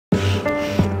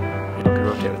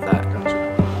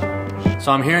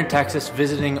So I'm here in Texas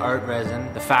visiting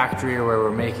ArtResin, the factory where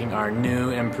we're making our new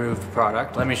improved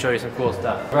product. Let me show you some cool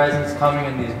stuff. Resin's coming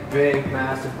in these big,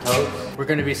 massive totes. We're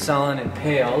gonna be selling in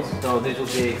pails, so these will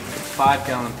be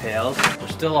 5-gallon pails. We're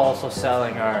still also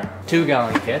selling our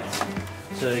 2-gallon kits.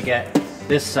 So to get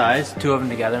this size, 2 of them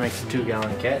together makes a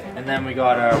 2-gallon kit. And then we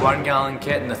got our 1-gallon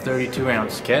kit and the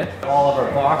 32-ounce kit. All of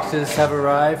our boxes have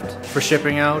arrived for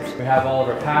shipping out. We have all of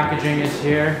our packaging is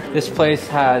here. This place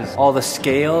has all the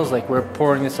scales, like we're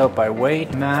pouring this out by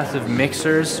weight. Massive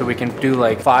mixers, so we can do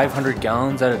like 500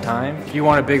 gallons at a time. If you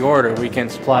want a big order, we can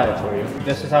supply it for you.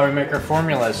 This is how we make our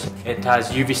formulas. It has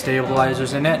UV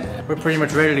stabilizers in it. We're pretty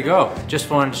much ready to go. Just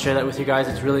wanted to share that with you guys.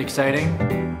 It's really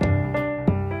exciting.